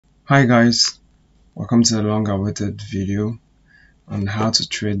Hi guys, welcome to the long awaited video on how to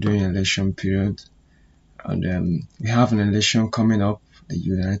trade during election period. And we have an election coming up, the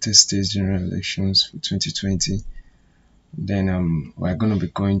United States general elections for 2020. Then we're going to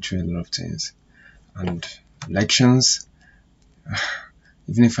be going through a lot of things. And elections,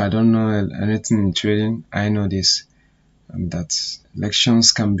 even if I don't know anything in trading, I know this, that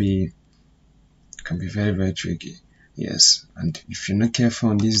elections can be very, very tricky. Yes, and if you're not careful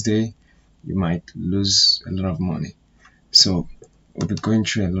on this day, you might lose a lot of money. So we'll be going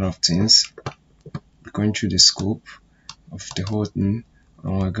through a lot of things. We're going through the scope of the whole thing,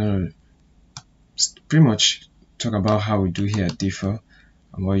 and we're gonna pretty much talk about how we do here at differ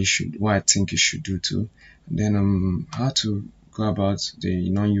and what I think you should do too, and then how to go about the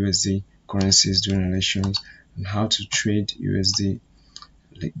non-USD currencies during elections and how to trade USD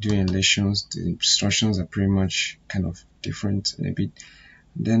during elections. The instructions are pretty much kind of different in a bit.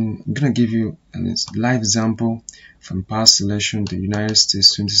 Then I'm gonna give you a live example from past election, the United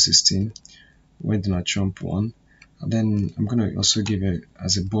States 2016, when Donald Trump won. And then I'm gonna also give it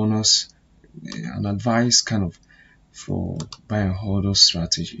as a bonus an advice kind of for buy and hold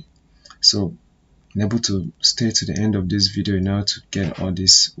strategy. So I'm able to stay to the end of this video now to get all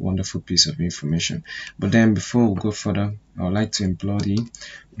this wonderful piece of information. But then before we go further, I would like to implore you,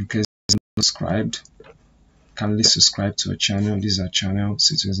 in case you're not subscribed, kindly subscribe to our channel. This is our channel,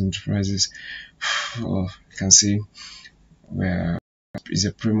 Citizens Enterprises. You can see where is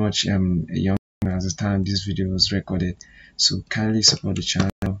a pretty much a young man at the time this video was recorded. So kindly support the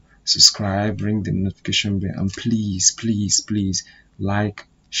channel, subscribe, ring the notification bell, and please like,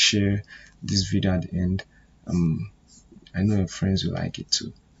 share this video at the end. I know your friends will like it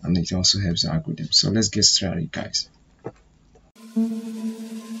too, and it also helps the algorithm. So let's get started, guys.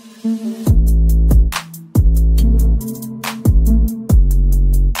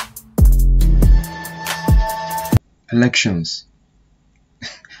 Elections.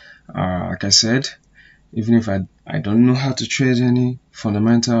 Like I said, even if I don't know how to trade any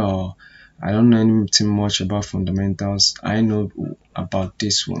fundamental, or I don't know anything much about fundamentals, I know about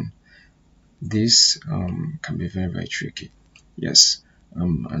this one. This can be very, very tricky. Yes,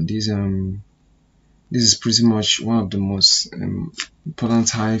 and this is pretty much one of the most important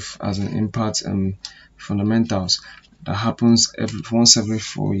type as an impact fundamentals that happens once every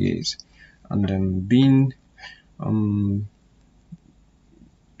 4 years, and being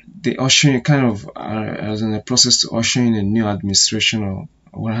the ushering kind of as in a process to usher in a new administration,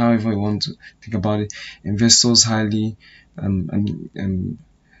 or however you want to think about it. Investors highly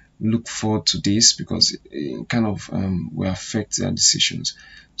look forward to this because it kind of will affect their decisions.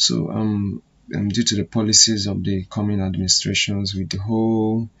 So due to the policies of the coming administrations, with the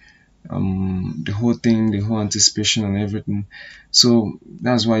whole thing, the whole anticipation and everything, so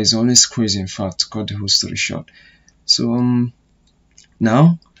that's why it's always crazy, in fact, to cut the whole story short. So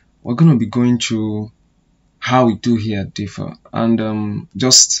now we're gonna be going through how we do here at differ, and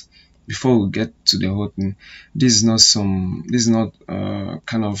just before we get to the whole thing, this is not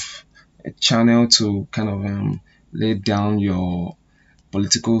kind of a channel to kind of lay down your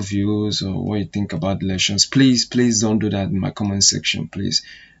political views or what you think about elections. Please don't do that in my comment section, please.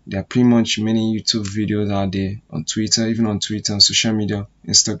 There are pretty much many YouTube videos out there, on Twitter, even on Twitter, on social media,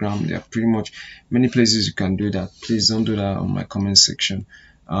 Instagram. There are pretty much many places you can do that. Please don't do that on my comment section.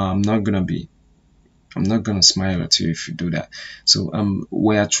 I'm not gonna smile at you if you do that. So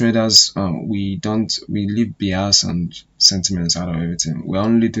we are traders. We leave bias and sentiments out of everything. We're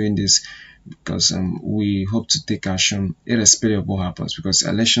only doing this because we hope to take action irrespective of what happens, because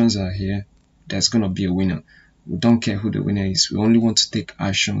elections are here. There's gonna be a winner. We don't care who the winner is. We only want to take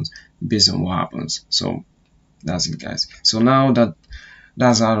actions based on what happens. So that's it, guys. So now that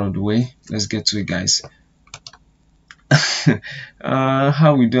that's out of the way, let's get to it, guys.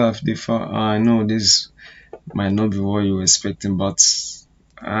 How we do have differ. I know this might not be what you were expecting, but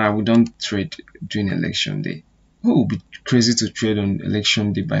we don't trade during election day. Who would be crazy to trade on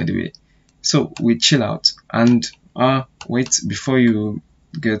election day, by the way? So we chill out and wait before you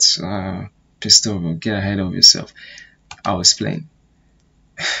get pissed off or get ahead of yourself. I'll explain.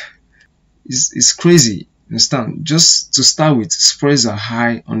 It's crazy. Understand? Just to start with, spreads are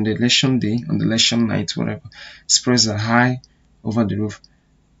high on the election day, on the election night, whatever. Spreads are high over the roof,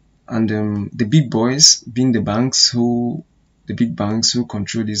 and the big boys, being the big banks who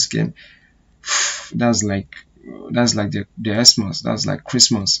control this game, that's like the Xmas, that's like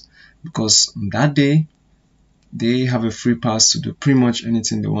Christmas, because on that day they have a free pass to do pretty much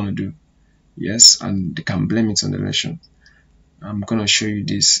anything they want to do. Yes, and they can blame it on the election. I'm gonna show you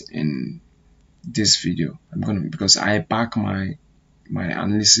this in this video. Because I back my my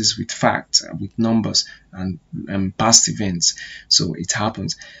analysis with facts, with numbers, and past events. So it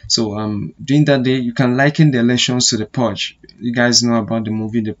happens. So during that day, you can liken the elections to the purge. You guys know about the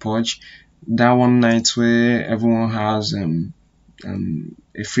movie The Purge, that one night where everyone has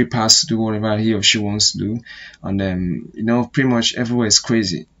a free pass to do whatever he or she wants to do, and you know, pretty much everywhere is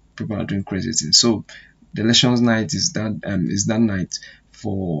crazy. People are doing crazy things. So the elections night is that night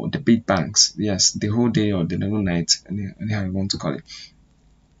for the big banks. Yes, the whole day or the whole night, anyhow you want to call it.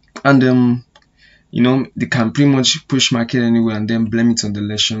 And you know, they can pretty much push market anywhere and then blame it on the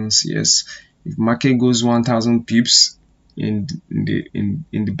elections. Yes, if market goes 1,000 pips in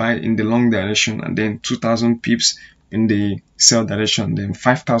the long direction, and then 2,000 pips in the sell direction, then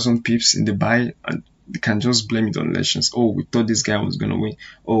 5,000 pips in the buy, and they can just blame it on elections. Oh, we thought this guy was gonna win.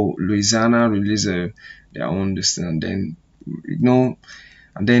 Oh, Louisiana released their own this thing, and then you know,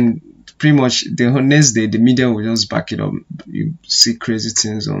 and then pretty much the next day the media will just back it up. You see crazy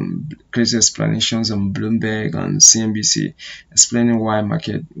things on crazy explanations on Bloomberg and CNBC explaining why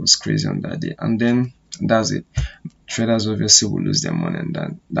market was crazy on that day, and then that's it. Traders obviously will lose their money,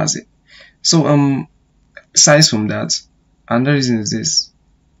 and that's it. So aside from that, another reason is this: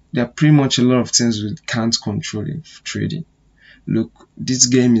 there are pretty much a lot of things we can't control in trading. Look, this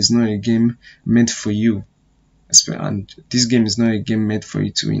game is not a game meant for you, and this game is not a game meant for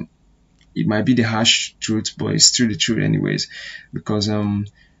you to win. It might be the harsh truth, but it's still the truth anyways, because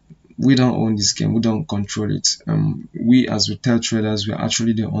we don't own this game, we don't control it. We as retail traders, we're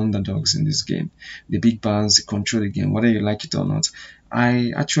actually the underdogs in this game. The big banks control the game, whether you like it or not.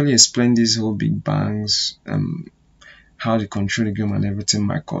 I actually explained these whole big banks, how they control the game and everything in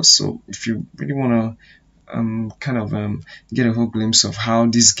my course. So if you really want to get a whole glimpse of how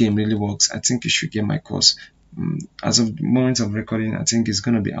this game really works, I think you should get my course. As of the moment of recording, I think it's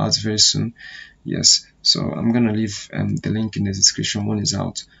going to be out very soon. Yes, so I'm going to leave the link in the description when it's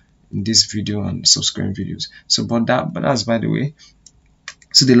out in this video and subsequent videos. So but that's by the way.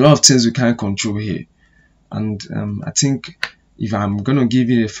 So there are a lot of things we can't control here, and I think if I'm going to give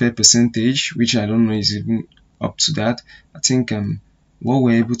it a fair percentage, which I don't know is even up to that, I think what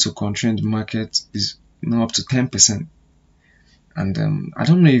we're able to control in the market is up to 10%. And I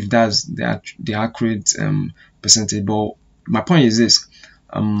don't know if that's the accurate percentage, but my point is this: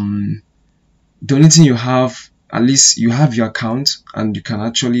 the only thing you have, at least you have your account, and you can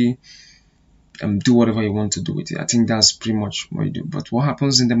actually do whatever you want to do with it. I think that's pretty much what you do. But what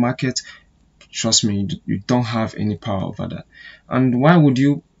happens in the market, trust me, you don't have any power over that. And why would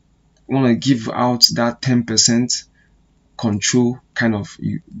you want to give out that 10% control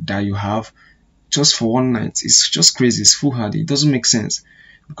that you have just for one night? It's just crazy. It's foolhardy. It doesn't make sense,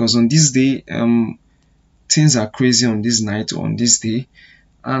 because on this day things are crazy on this night or on this day,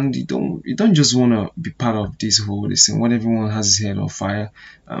 and you don't just want to be part of this whole thing when everyone has his head on fire,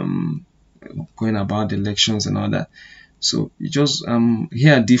 going about the elections and all that. So you just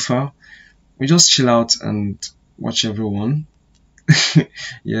here at differ, we just chill out and watch everyone.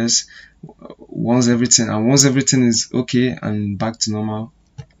 Yes, once everything is okay and back to normal,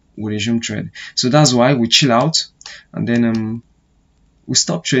 we resume trade. So that's why we chill out, and then we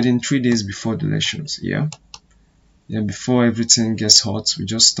stop trading 3 days before the elections. Yeah, before everything gets hot, we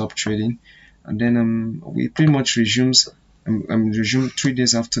just stop trading, and then we pretty much resume 3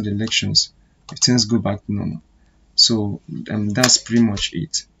 days after the elections if things go back to normal. So that's pretty much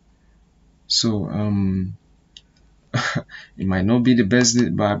it. So it might not be the best,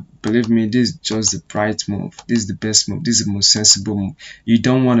 but believe me, this is just the right move. This is the best move. This is the most sensible move. You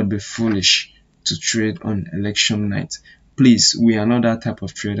don't want to be foolish to trade on election night. Please, we are not that type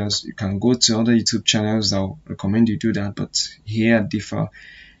of traders. You can go to other YouTube channels that will recommend you do that, but here at Differ,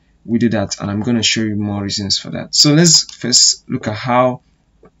 we do that, and I'm going to show you more reasons for that. So let's first look at how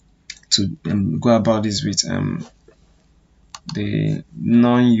to go about this with the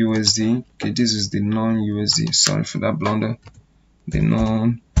non-USD. Okay, this is the non-USD. Sorry for that blunder. The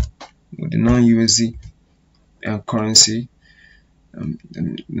non-USD currency.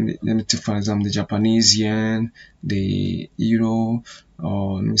 Let me take for example the Japanese yen, the euro,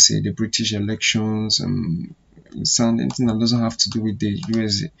 or let me say the British elections, anything that doesn't have to do with the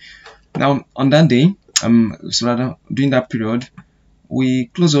USD. Now on that day, so rather during that period, we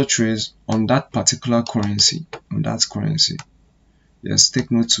close our trades on that particular currency, Yes, take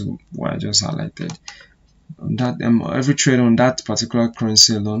note to what I just highlighted. On that, every trade on that particular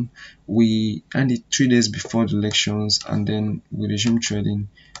currency alone, we end it 3 days before the elections, and then we resume trading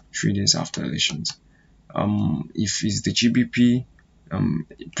 3 days after elections. If it's the GBP,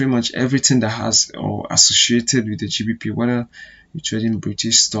 pretty much everything that has or associated with the GBP, whether you're trading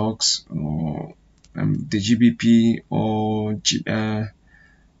British stocks or the GBP or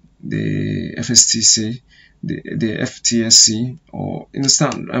the FSTC, the FTSC, or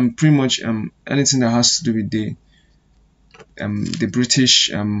understand pretty much anything that has to do with the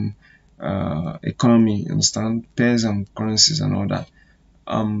British economy, understand, pairs and currencies and all that.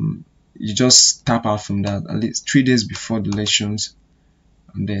 You just tap out from that at least 3 days before the elections,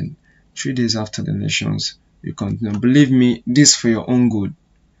 and then 3 days after the elections you continue. Believe me, this for your own good.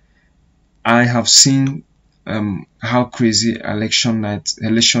 I have seen how crazy election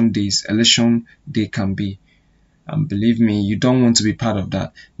day can be, and believe me, you don't want to be part of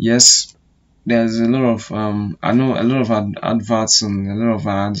that. Yes, there's a lot of I know a lot of adverts and a lot of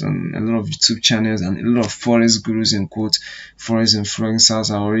ads and a lot of YouTube channels and a lot of forex gurus, in quotes, forex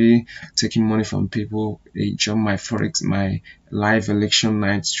influencers are already taking money from people. They jump my forex, my live election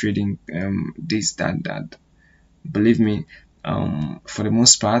night trading, this, that. Believe me, for the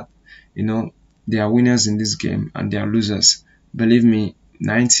most part, they are winners in this game and they are losers. Believe me,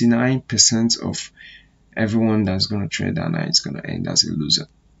 99% of everyone that's gonna trade that night is gonna end as a loser,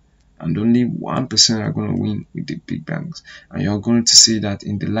 and only 1% are going to win with the big banks. And you're going to see that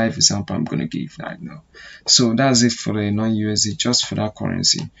in the live example I'm going to give right now. So that's it for the non-USD. Just for that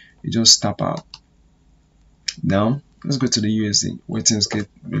currency, you just tap out. Now let's go to the USD where things get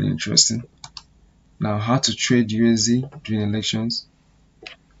really interesting. Now, how to trade USD during elections?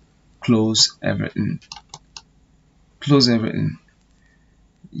 Close everything. Close everything.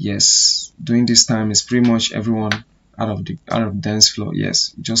 Yes, during this time is pretty much everyone out of dance floor.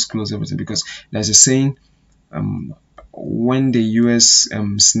 Yes, just close everything, because there's a saying, when the US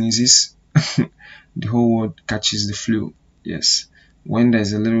sneezes the whole world catches the flu. Yes, when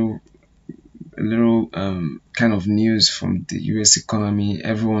there's a little kind of news from the US economy,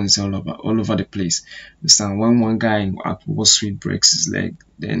 everyone's all over the place. Understand? When one guy at Wall Street breaks his leg,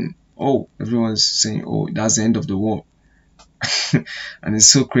 then everyone's saying, that's the end of the war. And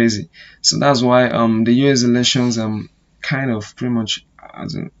it's so crazy. So that's why the US elections kind of pretty much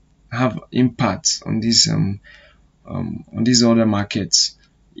have impact on these other markets.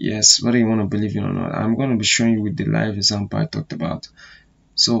 Yes, whether you want to believe it or not, I'm going to be showing you with the live example I talked about.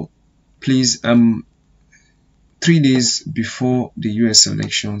 So please, 3 days before the US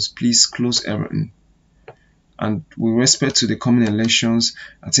elections, please close everything. And with respect to the coming elections,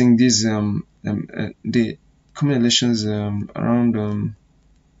 I think this the coming elections around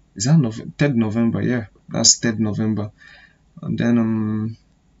is that 3rd November? Yeah, that's 3rd November. And then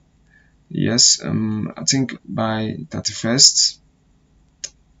yes, I think by 31st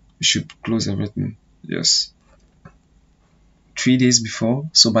we should close everything. Yes, 3 days before.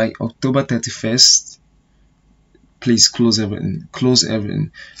 So by October 31st, please close everything. Close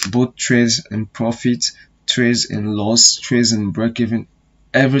everything. Both trades in profit, trades in loss, trades in break-even.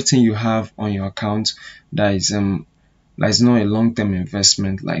 Everything you have on your account that is not a long-term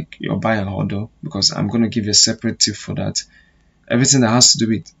investment, like your buy and hold, because I'm going to give you a separate tip for that. Everything that has to do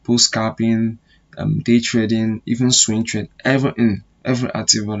with post scalping, day trading, even swing trade, every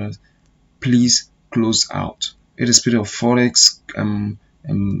active order, please close out. Irrespective of forex,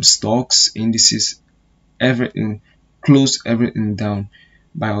 stocks, indices, everything, close everything down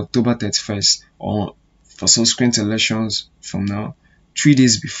by October 31st, or for subsequent elections from now, 3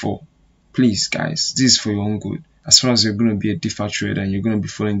 days before. Please, guys, this is for your own good. As far as you're going to be a DeFi trader and you're going to be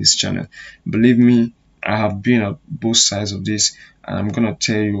following this channel, believe me, I have been at both sides of this, and I'm going to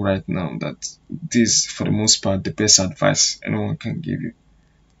tell you right now that this, for the most part, the best advice anyone can give you.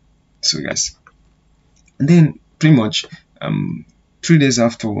 So guys, and then pretty much 3 days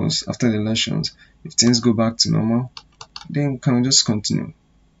afterwards, after the elections, if things go back to normal, then can we just continue?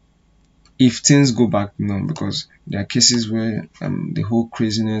 If things go back to normal, because there are cases where the whole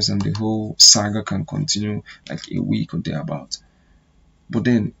craziness and the whole saga can continue like a week or thereabout. But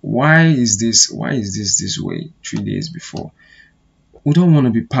then why is this this way 3 days before? We don't want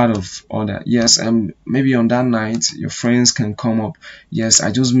to be part of all that. Yes, maybe on that night your friends can come up. Yes,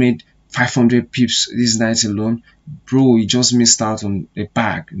 I just made 500 pips this night alone. Bro, you just missed out on a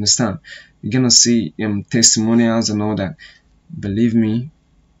bag. Understand? You're gonna see testimonials and all that. Believe me,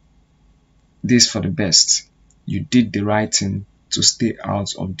 this for the best. You did the right thing to stay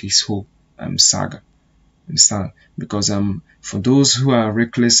out of this whole saga. Understand? Because for those who are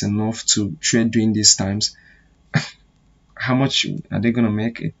reckless enough to trade during these times, how much are they gonna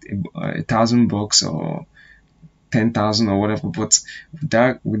make? $1,000 or 10,000 or whatever? But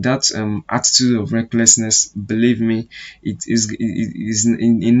with that attitude of recklessness, believe me, it is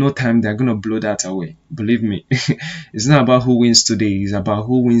in no time they're gonna blow that away. Believe me. It's not about who wins today, it's about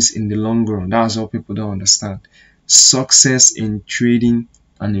who wins in the long run. That's what people don't understand. Success in trading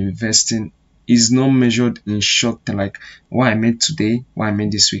and investing is not measured in short term, like what I made today, what I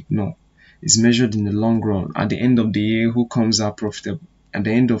made this week. No, it's measured in the long run. At the end of the year, who comes out profitable? At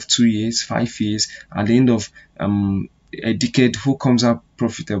the end of 2 years, 5 years, at the end of a decade, who comes out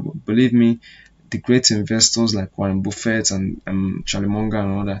profitable? Believe me, the great investors like Warren Buffett and Charlie Munger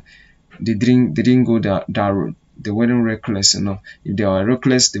and all that, they didn't go that road. They weren't reckless enough. If they were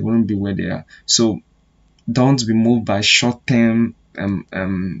reckless, they wouldn't be where they are. So don't be moved by short-term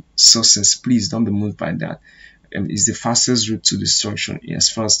success. Please don't be moved by that. It's the fastest route to destruction as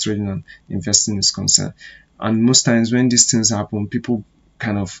far as trading and investing is concerned. And most times when these things happen, people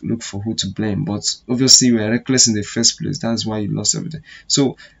kind of look for who to blame, but obviously you were reckless in the first place. That's why you lost everything.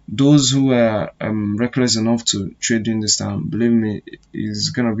 So those who are reckless enough to trade during this time, believe me, it's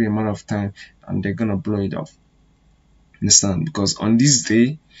gonna be a matter of time and they're gonna blow it off. Understand? Because on this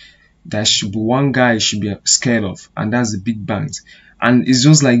day, there should be one guy you should be scared of, and that's the big banks. And it's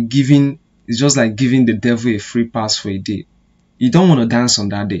just like giving the devil a free pass for a day. You don't want to dance on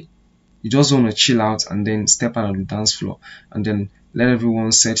that day. You just want to chill out and then step out on the dance floor and then let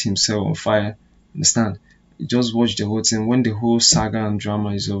everyone set himself on fire. Understand? You just watch the whole thing. When the whole saga and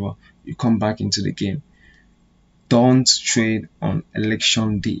drama is over, you come back into the game. Don't trade on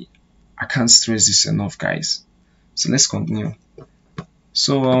election day. I can't stress this enough, guys. So let's continue.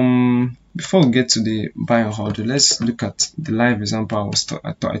 So before we get to the buy and hold, let's look at the live example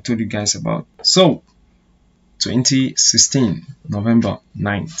I told you guys about. So 2016 November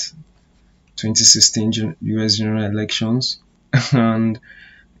 9th, 2016 US general elections, and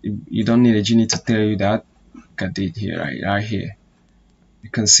you don't need a genie to tell you that. Look at it here, right here. You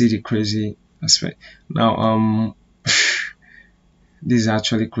can see the crazy aspect. Now this is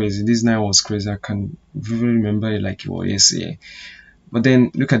actually crazy. This night was crazy. I can vividly remember it like it was yesterday. But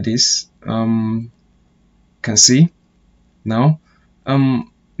then look at this. Can see now.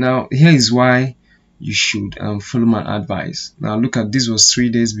 Now here is why you should follow my advice. Now look at this was 3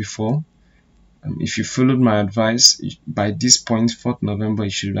 days before. If you followed my advice, by this point, 4th November,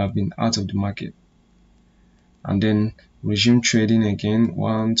 you should have been out of the market. And then resume trading again,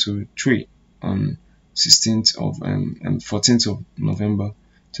 1, 2, 3 on 16th of 14th of November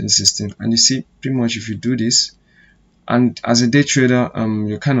 2016. And you see, pretty much if you do this, and as a day trader,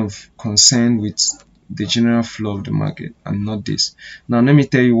 you're kind of concerned with the general flow of the market and not this. Now let me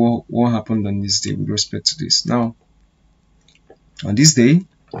tell you what happened on this day with respect to this. Now on this day,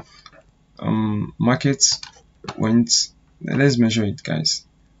 markets went, let's measure it, guys.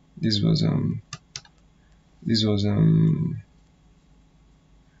 This was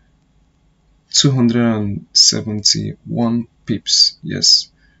 271 pips.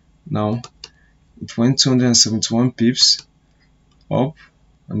 Yes, now it went 271 pips up,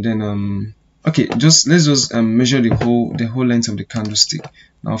 and then okay, let's just measure the whole length of the candlestick.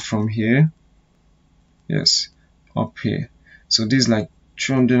 Now from here, yes, up here, so this is like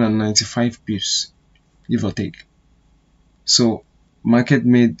 295 pips, give or take. So market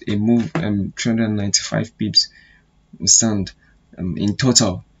made a move 295 pips, understand, in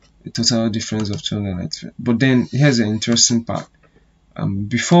total, a total difference of 295. But then here's the interesting part.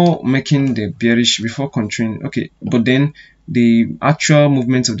 Before making the bearish, before continuing, okay, but then the actual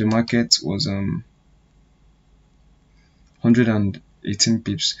movement of the market was 118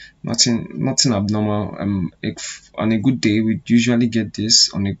 pips. Nothing abnormal. On a good day, we usually get this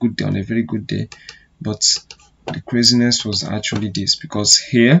on a good day, on a very good day, but the craziness was actually this, because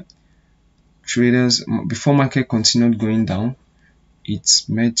here traders, before market continued going down, it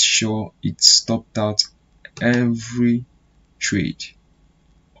made sure it stopped out every trade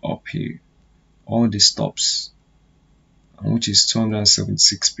up here, all the stops, which is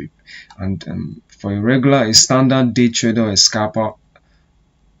 276 pip. And for a standard day trader or a scalper,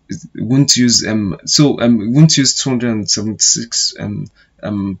 won't use won't use 276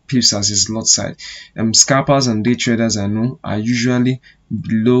 pips as his lot size. Scalpers and day traders, I know, are usually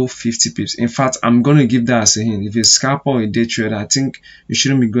below 50 pips. In fact, I'm gonna give that as a hint. If you're a scalper or a day trader, I think you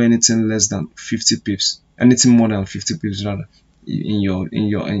shouldn't be going anything less than 50 pips, anything more than 50 pips rather, in your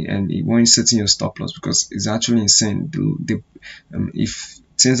and when you're setting your stop loss, because it's actually insane. If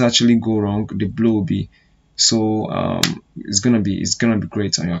things actually go wrong, the blow will be so it's gonna be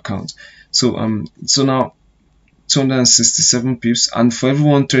great on your account. So now 267 pips, and for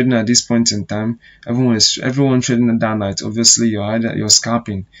everyone trading at this point in time, everyone trading at that night, obviously you're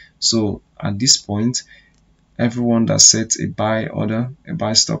scalping. So at this point, everyone that sets a buy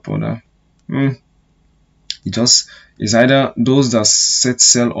stop order, it's either those that set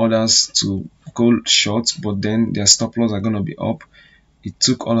sell orders to go short, but then their stop loss are gonna be up. It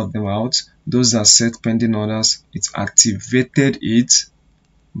took all of them out. Those that set pending orders, it activated it,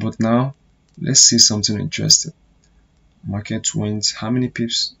 but now Let's see something interesting. Market went how many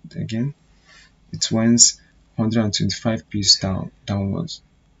pips again? It went 125 pips downwards.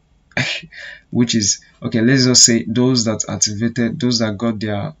 Which is okay. Let's just say those that activated, those that got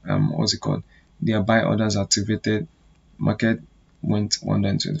their what's it called, their buy orders activated, market went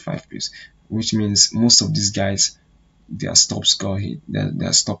 125 pips, which means most of these guys, their stops got hit,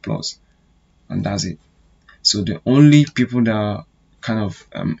 their stop loss, and that's it. So the only people that kind of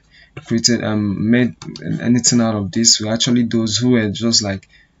created made anything out of this were actually those who were just like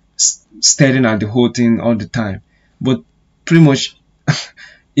staring at the whole thing all the time. But pretty much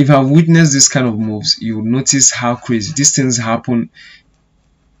if I've witnessed this kind of moves, you will notice how crazy these things happen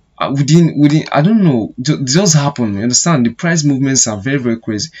within I don't know, just happen. You understand? The price movements are very, very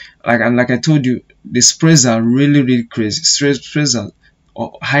crazy. Like I told you, the spreads are really, really crazy. Spreads are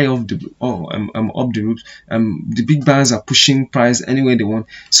high off the up the roof. The big bands are pushing price anywhere they want.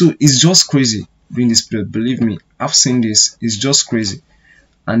 So it's just crazy during this period. Believe me, I've seen this. It's just crazy,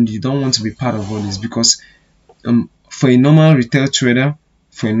 and you don't want to be part of all this because for a normal retail trader,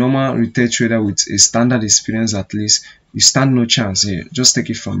 with a standard experience, at least you stand no chance here. Just take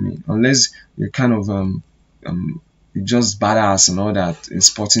it from me, unless you're kind of you're just badass and all that in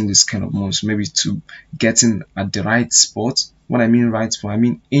spotting this kind of moves, maybe to getting at the right spot. What I mean right spot, I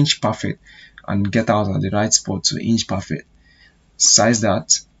mean inch perfect, and get out at the right spot to inch perfect. Besides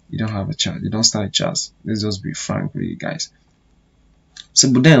that, you don't have a chance. You don't stand a chance. Let's just be frank with you guys. So,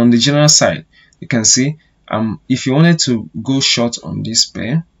 but then on the general side, you can see if you wanted to go short on this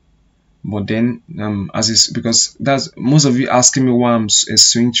pair, but then as is, because that's most of you asking me why I'm a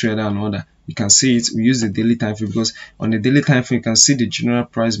swing trader and all that, you can see it. We use the daily time frame because on the daily time frame you can see the general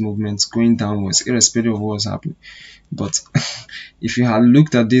price movements going downwards irrespective of what's happening. But if you had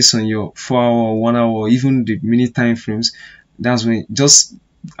looked at this on your 4-hour, 1 hour, or even the minute time frames, that's when, just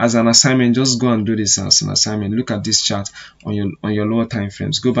as an assignment, just go and do this as an assignment. Look at this chart on your lower time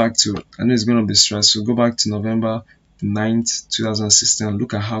frames. Go back to, I know it's going to be stressful, go back to November 9th 2016 and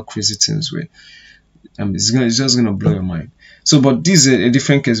look at how crazy things were. It's just gonna blow your mind. So, but this is a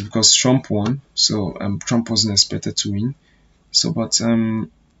different case because Trump won, so Trump wasn't expected to win. So, but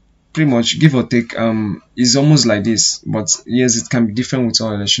pretty much give or take, it's almost like this. But yes, it can be different with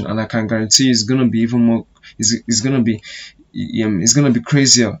our election, and I can guarantee it's gonna be even more. It's gonna be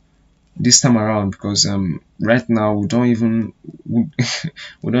crazier this time around because right now we don't even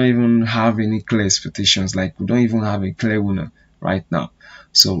have any clear expectations. Like we don't even have a clear winner right now.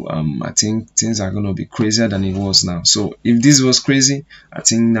 So I think things are gonna be crazier than it was now. So if this was crazy, I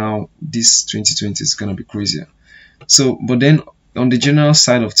think now this 2020 is gonna be crazier. So, but then on the general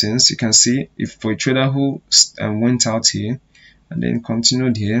side of things, you can see if for a trader who went out here and then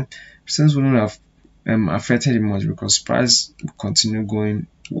continued here, things wouldn't have affected it much because price will continue going.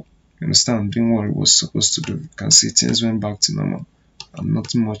 You understand, doing what it was supposed to do. You can see things went back to normal.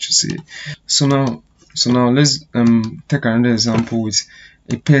 Nothing much to say. So now let's take another example with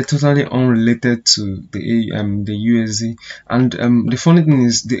a pair totally unrelated to the USD. And the funny thing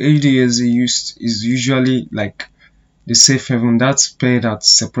is the AUD/USD is usually like the safe haven, that pair that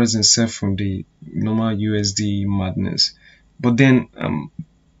separates itself from the normal USD madness. But then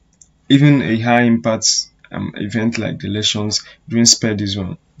even a high impact event like the elections during spare this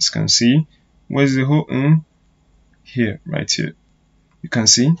one, you can see where's the whole here, right here, you can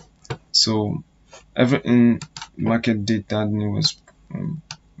see. So everything market did that was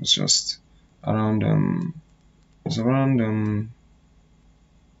just around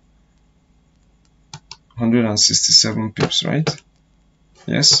 167 pips, right?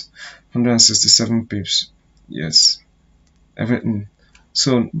 Yes, 167 pips. Yes, everything.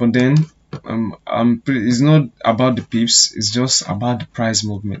 So, but then it's not about the pips, it's just about the price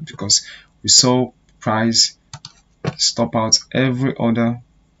movement, because we saw price stop out every order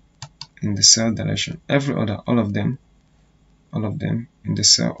in the sell direction, every order, all of them in the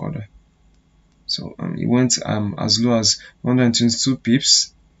sell order. So it went as low as 122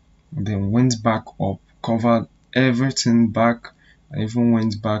 pips, and then went back up, covered everything back, and even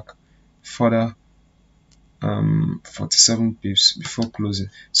went back further 47 pips before closing.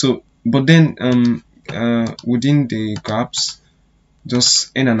 So, but then within the gaps,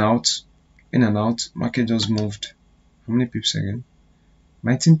 just in and out, market just moved. How many pips again?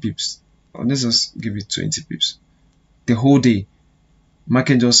 19 pips. Oh, let's just give it 20 pips. The whole day,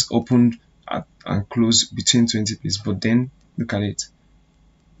 market just opened and closed between 20 pips. But then look at it.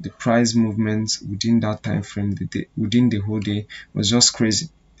 The price movement within that time frame, within the whole day, was just crazy.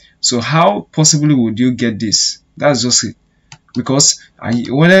 So how possibly would you get this? That's just it. Because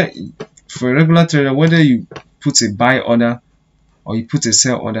whether for a regular trader, whether you put a buy order or you put a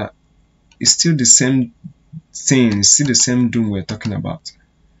sell order, it's still the same thing, it's still the same doom we're talking about.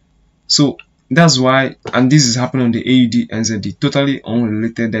 So that's why, and this is happening on the AUD NZD, totally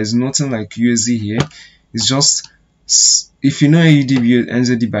unrelated. There's nothing like USD here. It's just, if you know AUD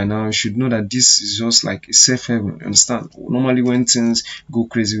NZD by now, you should know that this is just like a safe haven. Understand? Normally when things go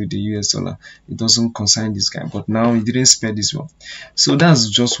crazy with the US dollar, it doesn't concern this guy, but now he didn't spare this one. So that's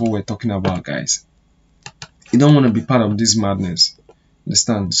just what we're talking about, guys. You don't want to be part of this madness.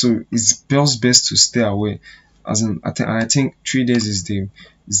 Understand? So it's just best to stay away. As in, I think 3 days is the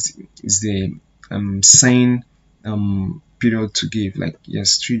sane period to give. Like,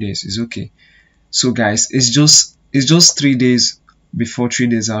 yes, 3 days is okay. So guys, it's just 3 days before, 3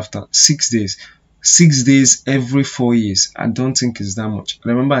 days after, 6 days. 6 days every 4 years. I don't think it's that much.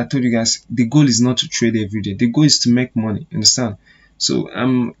 Remember, I told you guys the goal is not to trade every day. The goal is to make money. Understand? So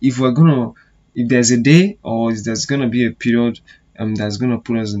if there's a day, or if there's gonna be a period that's gonna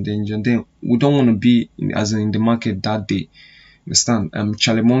put us in danger, then we don't want to be in the market that day. Understand?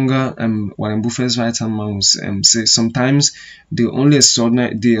 Charlie Munger, Warren Buffett's right hand man, will say sometimes the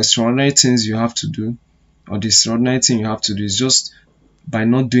extraordinary things you have to do, or the extraordinary thing you have to do, is just by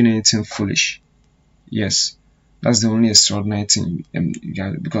not doing anything foolish. Yes, that's the only extraordinary thing you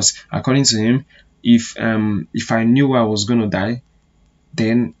got, because according to him, if I knew I was gonna die,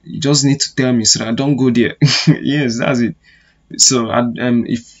 then you just need to tell me so that I don't go there. Yes, that's it. So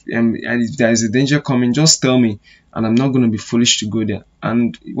if there is a danger coming, just tell me, and I'm not going to be foolish to go there.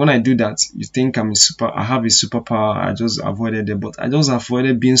 And when I do that, you think I have a superpower. I just avoided it, but I just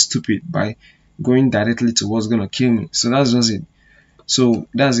avoided being stupid by going directly to what's going to kill me. So that's just it. So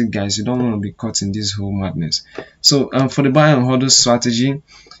that's it, guys. You don't want to be caught in this whole madness. So for the buy and hold strategy,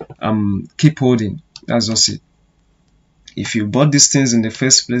 keep holding. That's just it. If you bought these things in the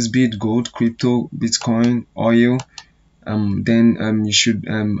first place, be it gold, crypto, Bitcoin, oil, then you should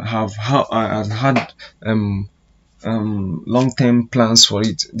have had long-term plans for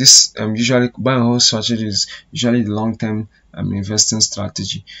it. This usually buy and hold strategy is usually the long-term investing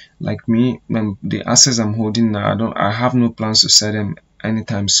strategy. Like me, the assets I'm holding now, I have no plans to sell them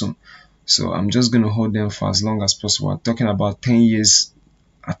anytime soon. So I'm just gonna hold them for as long as possible. I'm talking about 10 years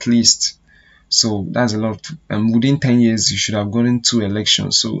at least. So that's a lot. Within 10 years, you should have gotten 2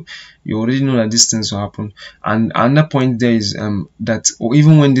 elections. So you already know that these things will happen. And another point there is that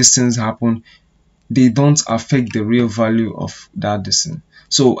even when these things happen, they don't affect the real value of that decision.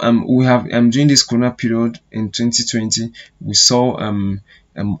 So we have during this corona period in 2020, we saw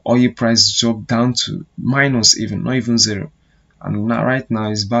oil price drop down to minus, even not even zero. And now, right now,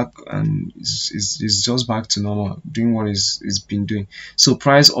 it's back, and it's just back to normal, doing what it's been doing. So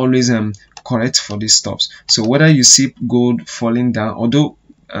price always correct for these stops. So whether you see gold falling down, although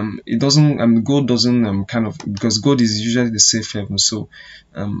it doesn't gold doesn't because gold is usually the safe haven. So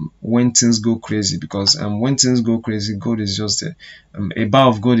when things go crazy, because when things go crazy, gold is just there. A bar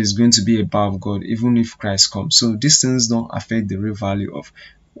of gold is going to be a bar of gold even if Christ comes. So these things don't affect the real value of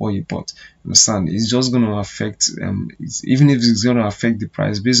what you bought. Understand? It's just going to affect even if it's going to affect the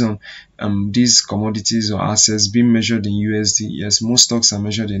price based on these commodities or assets being measured in USD. Yes, most stocks are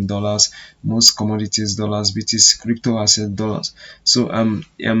measured in dollars, most commodities dollars, BTC crypto asset dollars. So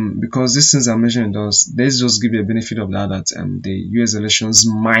because these things are measured in dollars, let's just give you a benefit of that the US elections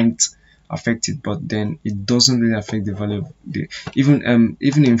might affect it, but then it doesn't really affect the value of the even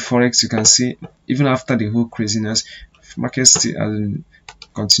in forex. You can see even after the whole craziness, market still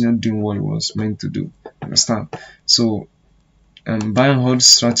continue doing what it was meant to do. Understand? So buy and hold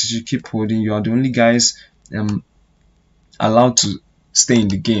strategy, keep holding. You are the only guys allowed to stay in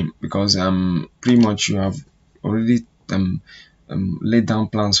the game, because pretty much you have already laid down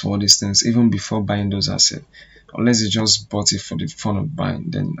plans for all these things even before buying those assets, unless you just bought it for the fun of buying.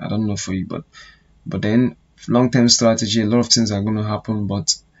 Then I don't know for you, but then long-term strategy, a lot of things are going to happen,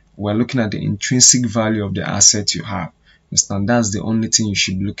 but we're looking at the intrinsic value of the asset you have. Understand? That's the only thing you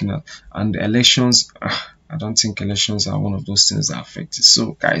should be looking at. And the elections, I don't think elections are one of those things that affect it.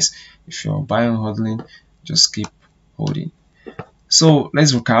 So guys, if you're buying hodling, just keep holding. So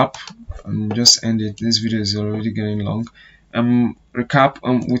let's recap and just end it. This video is already getting long.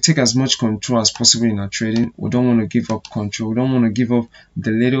 Recap, we take as much control as possible in our trading. We don't want to give up control. We don't want to give up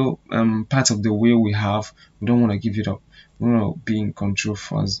the little part of the way we have. We don't want to give it up. We want to be in control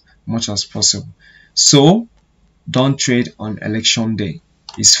for as much as possible. So don't trade on election day.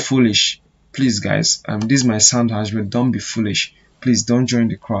 It's foolish. Please guys, this might sound harsh, but don't be foolish. Please don't join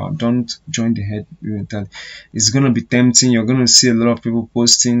the crowd. Don't join the head. It's gonna be tempting. You're gonna see a lot of people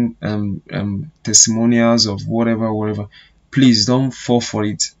posting testimonials of whatever. Please don't fall for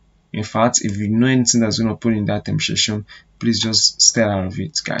it. In fact, if you know anything that's gonna put in that temptation, please just stay out of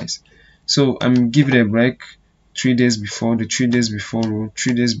it, guys. So give it a break. 3 days before, the 3 days before rule,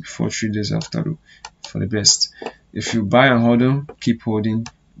 3 days before, 3 days after rule for the best. If you buy and hold, keep holding.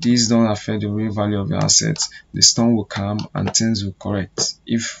 These don't affect the real value of your assets. The storm will calm and things will correct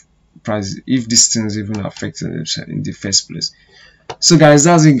if these things even affected in the first place. So guys,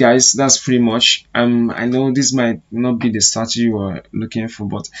 that's it guys, that's pretty much. I know this might not be the strategy you are looking for,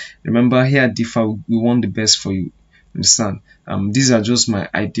 but remember, here at DeFi we want the best for you. Understand? These are just my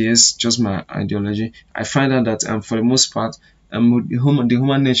ideas, just my ideology. I find out that for the most part, the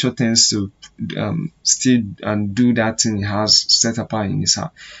human nature tends to still and do that thing he has set apart in his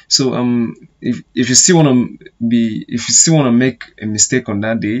heart. So if you still want to make a mistake on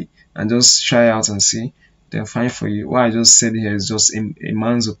that day and just try out and see, then fine for you. What I just said here is just a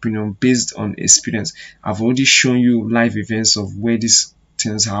man's opinion based on experience. I've already shown you live events of where these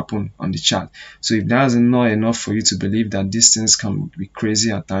things happen on the chart. So if that's not enough for you to believe that these things can be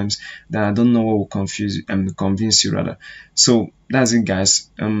crazy at times, then I don't know what will convince you rather. So that's it guys.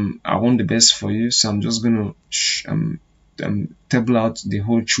 I want the best for you, so I'm just gonna table out the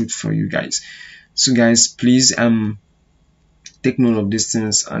whole truth for you guys. So guys, please take note of these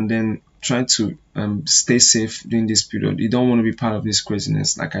things and then try to stay safe during this period. You don't want to be part of this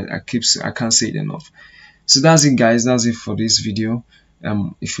craziness. Like I can't say it enough. So that's it guys, that's it for this video.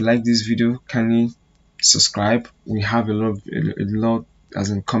 If you like this video, kindly subscribe. We have a lot as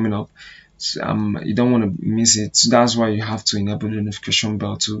in coming up. So, you don't want to miss it. So that's why you have to enable the notification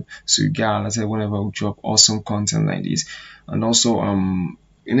bell too, so you get alerted whenever we drop awesome content like this. And also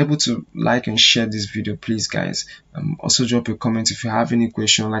enable to like and share this video, please guys. Also drop a comment if you have any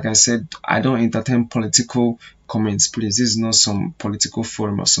question. Like I said, I don't entertain political comments, please. This is not some political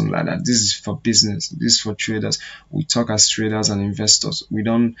forum or something like that. This is for business, this is for traders. We talk as traders and investors. We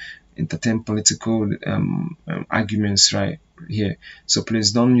don't entertain political arguments right here. So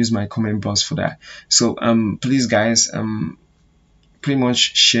please don't use my comment box for that. So please guys, pretty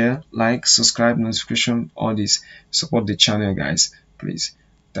much share, like, subscribe, notification, all this. Support the channel guys, please.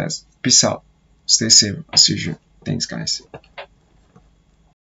 Peace out. Stay safe as usual. Thanks guys.